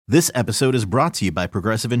This episode is brought to you by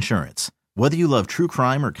Progressive Insurance. Whether you love true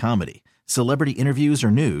crime or comedy, celebrity interviews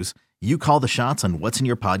or news, you call the shots on what's in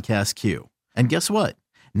your podcast queue. And guess what?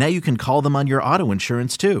 Now you can call them on your auto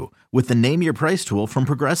insurance too with the Name Your Price tool from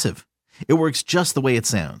Progressive. It works just the way it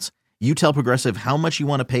sounds. You tell Progressive how much you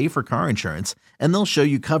want to pay for car insurance, and they'll show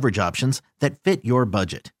you coverage options that fit your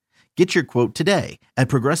budget. Get your quote today at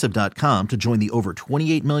Progressive.com to join the over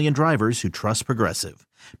 28 million drivers who trust Progressive.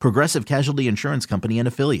 Progressive Casualty Insurance Company and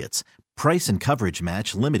Affiliates. Price and coverage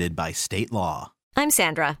match limited by state law. I'm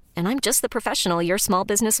Sandra, and I'm just the professional your small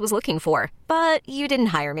business was looking for. But you didn't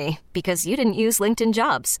hire me because you didn't use LinkedIn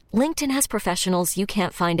Jobs. LinkedIn has professionals you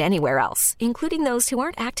can't find anywhere else, including those who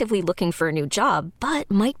aren't actively looking for a new job, but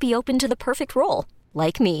might be open to the perfect role,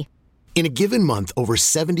 like me. In a given month, over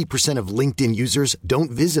 70% of LinkedIn users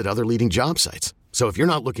don't visit other leading job sites. So if you're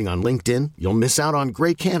not looking on LinkedIn, you'll miss out on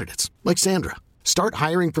great candidates like Sandra. Start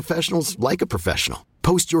hiring professionals like a professional.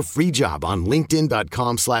 Post your free job on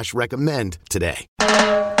linkedin.com/recommend today.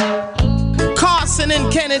 Carson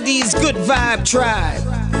and Kennedy's Good Vibe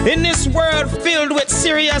Tribe. In this world filled with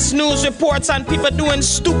serious news reports and people doing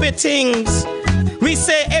stupid things, we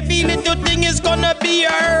say every little thing is gonna be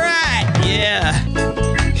alright. Yeah.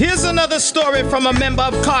 Here's another story from a member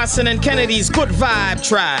of Carson and Kennedy's Good Vibe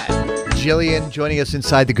Tribe. Jillian joining us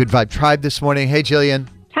inside the Good Vibe Tribe this morning. Hey, Jillian.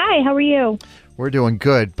 Hi, how are you? We're doing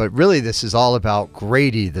good, but really this is all about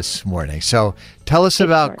Grady this morning. So tell us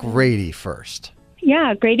about Grady first.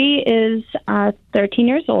 Yeah, Grady is 13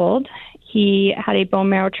 years old. He had a bone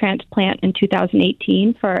marrow transplant in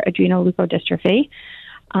 2018 for adrenoleukodystrophy.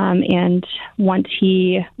 And once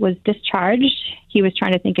he was discharged, he was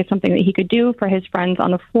trying to think of something that he could do for his friends on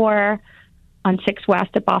the floor on 6 West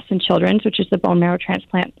at Boston Children's, which is the bone marrow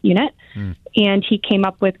transplant unit. And he came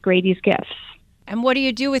up with Grady's Gifts. And what do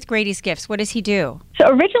you do with Grady's Gifts? What does he do? So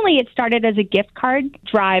originally it started as a gift card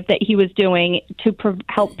drive that he was doing to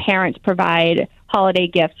help parents provide holiday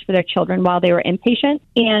gifts for their children while they were inpatient.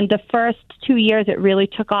 And the first 2 years it really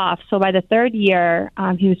took off. So by the third year,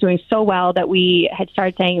 he was doing so well that we had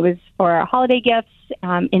started saying it was for holiday gifts,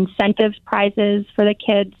 incentives, prizes for the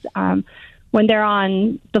kids. When they're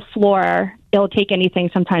on the floor, it'll take anything,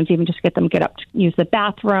 sometimes even just get up to use the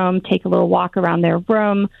bathroom, take a little walk around their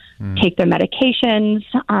room, take their medications.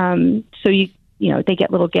 So they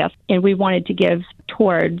get little gifts. And we wanted to give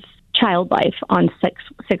towards child life on 6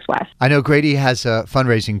 West. I know Grady has a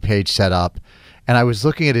fundraising page set up, and I was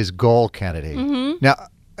looking at his goal, Kennedy. Now,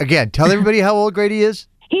 again, tell everybody how old Grady is.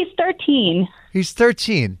 He's 13. He's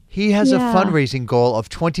 13. He has a fundraising goal of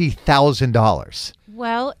 $20,000.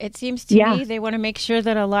 Well, it seems to me they want to make sure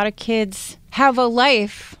that a lot of kids have a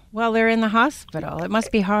life while they're in the hospital. It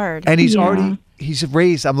must be hard. And he's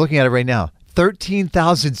raised, I'm looking at it right now,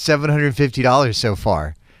 $13,750 so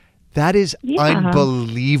far. That is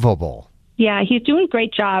unbelievable. Yeah, he's doing a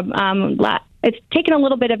great job. It's taken a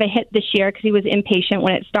little bit of a hit this year because he was inpatient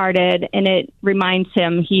when it started, and it reminds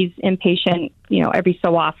him he's inpatient, every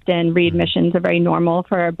so often. Readmissions are very normal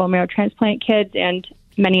for bone marrow transplant kids and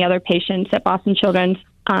many other patients at Boston Children's.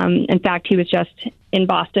 In fact, he was just in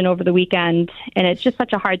Boston over the weekend, and it's just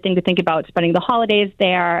such a hard thing to think about spending the holidays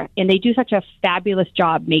there. And they do such a fabulous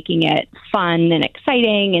job making it fun and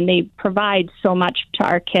exciting, and they provide so much to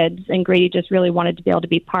our kids. And Grady just really wanted to be able to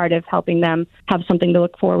be part of helping them have something to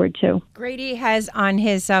look forward to. Grady has on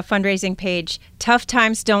his fundraising page, "Tough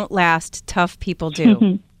times don't last, tough people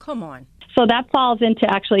do." Come on. So that falls into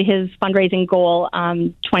actually his fundraising goal,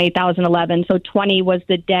 2011. So 20 was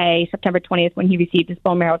the day, September 20th, when he received his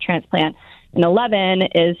bone marrow transplant. And 11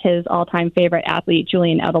 is his all-time favorite athlete,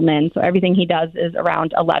 Julian Edelman. So everything he does is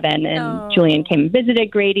around 11. And Julian came and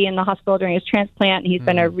visited Grady in the hospital during his transplant. And he's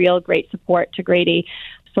been a real great support to Grady.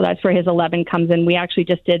 So that's where his 11 comes in. We actually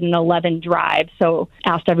just did an 11 drive, so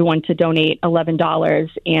asked everyone to donate $11.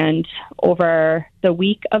 And over the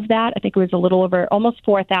week of that, I think it was a little over almost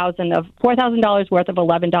 $4,000 worth of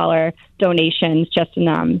 $11 donations just in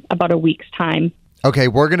about a week's time. Okay,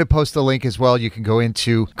 we're going to post the link as well. You can go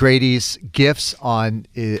into Grady's Gifts on,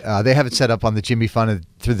 they have it set up on the Jimmy Fund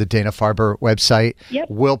through the Dana-Farber website. Yep.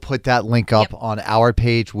 We'll put that link up on our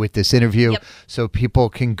page with this interview so people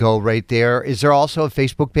can go right there. Is there also a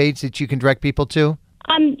Facebook page that you can direct people to?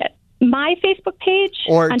 My Facebook page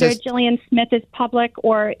under Jillian Smith is public,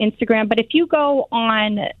 or Instagram. But if you go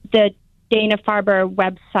on the Dana-Farber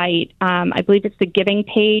website, I believe it's the giving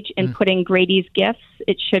page, and put in Grady's Gifts,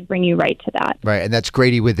 it should bring you right to that. Right, and that's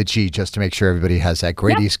Grady with a G, just to make sure everybody has that.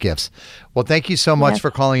 Grady's Gifts. Well, thank you so much for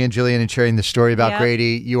calling in, Jillian, and sharing the story about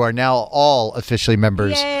Grady. You are now all officially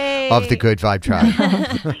members of the Good Vibe Tribe.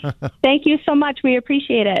 Thank you so much. We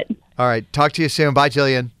appreciate it. All right, talk to you soon. Bye,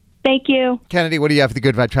 Jillian. Thank you. Kennedy, what do you have for the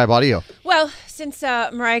Good Vibe Tribe audio? Well, since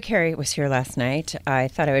Mariah Carey was here last night, I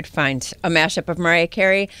thought I would find a mashup of Mariah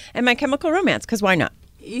Carey and My Chemical Romance, because why not?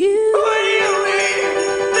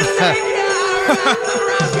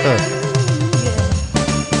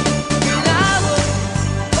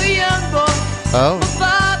 Oh.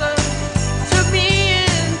 Father took me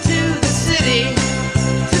into the city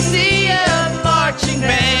to see a marching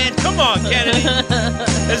band. Come on, Kennedy.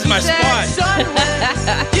 This is my spot. Son,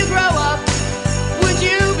 when you grow up, would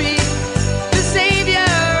you be the savior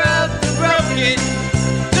of the broken,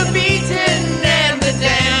 the beaten, and the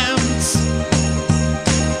damned?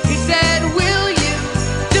 He said, will you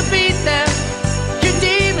defeat them, your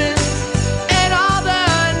demons, and all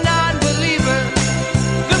the non-believers,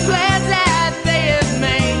 the plans that they have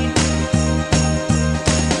made?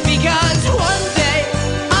 Because one day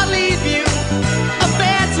I'll leave you a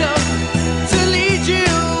phantom to lead you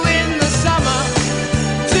in the summer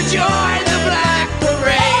to join the Black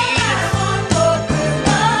Parade.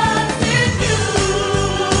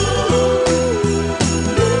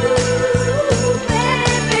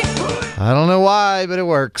 I don't know why, but it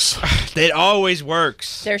works. It always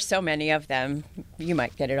works. There's so many of them. You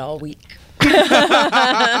might get it all week.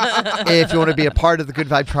 If you want to be a part of the Good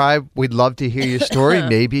Vibe Tribe, we'd love to hear your story.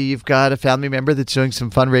 Maybe you've got a family member that's doing some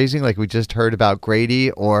fundraising like we just heard about Grady,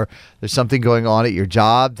 or there's something going on at your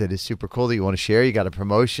job that is super cool that you want to share. You got a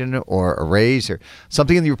promotion or a raise or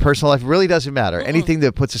something in your personal life. It really doesn't matter. Anything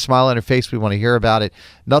that puts a smile on your face, we want to hear about it.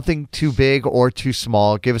 Nothing too big or too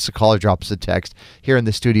small. Give us a call or drop us a text here in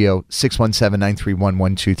the studio,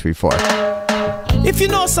 617-931-1234. If you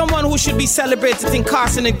know someone who should be celebrated in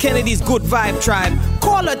Carson and Kennedy's Good Vibe Tribe,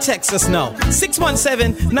 call or text us now.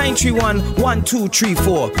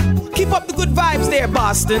 617-931-1234. Keep up the good vibes there,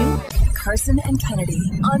 Boston. Carson and Kennedy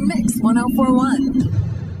on Mix 104.1.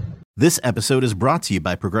 This episode is brought to you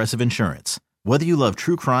by Progressive Insurance. Whether you love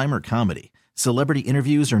true crime or comedy, celebrity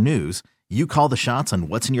interviews or news, you call the shots on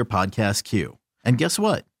what's in your podcast queue. And guess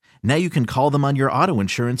what? Now you can call them on your auto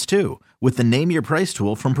insurance too with the Name Your Price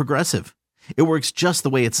tool from Progressive. It works just the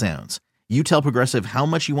way it sounds. You tell Progressive how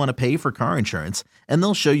much you want to pay for car insurance, and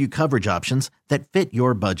they'll show you coverage options that fit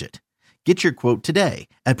your budget. Get your quote today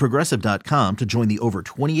at Progressive.com to join the over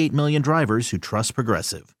 28 million drivers who trust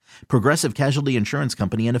Progressive. Progressive Casualty Insurance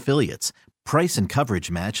Company and Affiliates. Price and coverage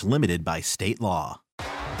match limited by state law.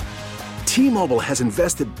 T-Mobile has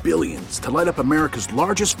invested billions to light up America's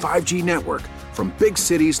largest 5G network, from big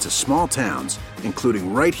cities to small towns,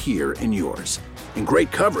 including right here in yours. And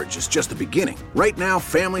great coverage is just the beginning. Right now,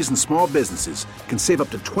 families and small businesses can save up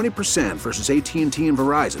to 20% versus AT&T and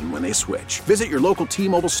Verizon when they switch. Visit your local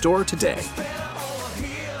T-Mobile store today.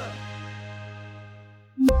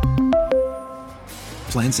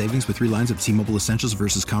 Plan savings with 3 lines of T-Mobile Essentials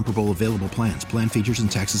versus comparable available plans. Plan features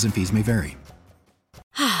and taxes and fees may vary.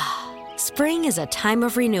 Spring is a time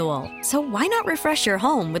of renewal, so why not refresh your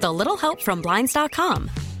home with a little help from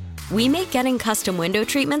Blinds.com? We make getting custom window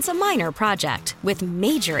treatments a minor project with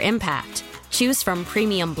major impact. Choose from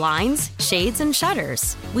premium blinds, shades, and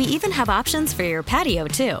shutters. We even have options for your patio,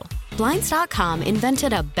 too. Blinds.com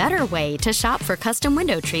invented a better way to shop for custom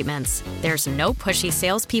window treatments. There's no pushy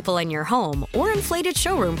salespeople in your home or inflated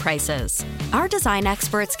showroom prices. Our design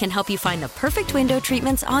experts can help you find the perfect window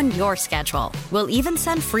treatments on your schedule. We'll even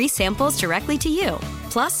send free samples directly to you.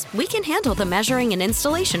 Plus, we can handle the measuring and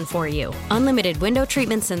installation for you. Unlimited window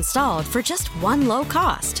treatments installed for just one low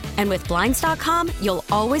cost. And with Blinds.com, you'll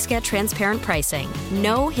always get transparent pricing.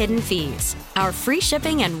 No hidden fees. Our free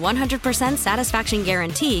shipping and 100% satisfaction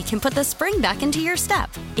guarantee can put the spring back into your step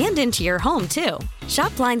and into your home, too.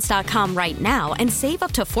 Shop Blinds.com right now and save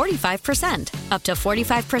up to 45%. Up to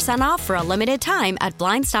 45% off for a limited time at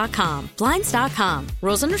Blinds.com. Blinds.com.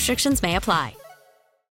 Rules and restrictions may apply.